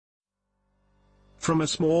From a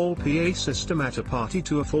small PA system at a party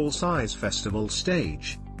to a full-size festival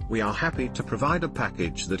stage, we are happy to provide a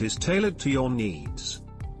package that is tailored to your needs.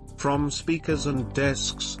 From speakers and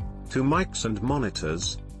desks, to mics and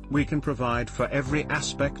monitors, we can provide for every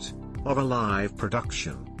aspect of a live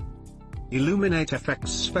production. Illuminate FX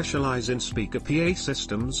specialize in speaker PA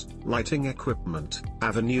systems, lighting equipment,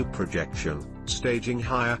 avenue projection, staging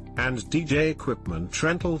hire, and DJ equipment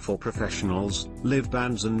rental for professionals, live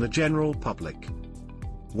bands and the general public.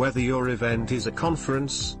 Whether your event is a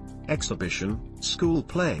conference, exhibition, school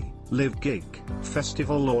play, live gig,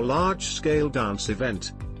 festival or large-scale dance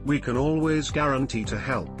event, we can always guarantee to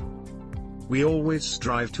help. We always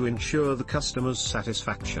strive to ensure the customer's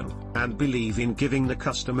satisfaction, and believe in giving the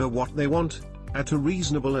customer what they want, at a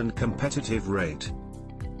reasonable and competitive rate.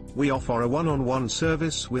 We offer a one-on-one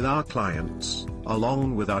service with our clients,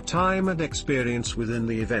 along with our time and experience within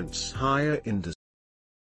the events hire industry.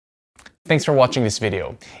 Thanks for watching this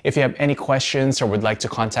video. If you have any questions or would like to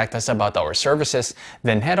contact us about our services,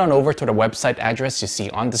 then head on over to the website address you see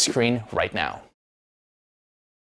on the screen right now.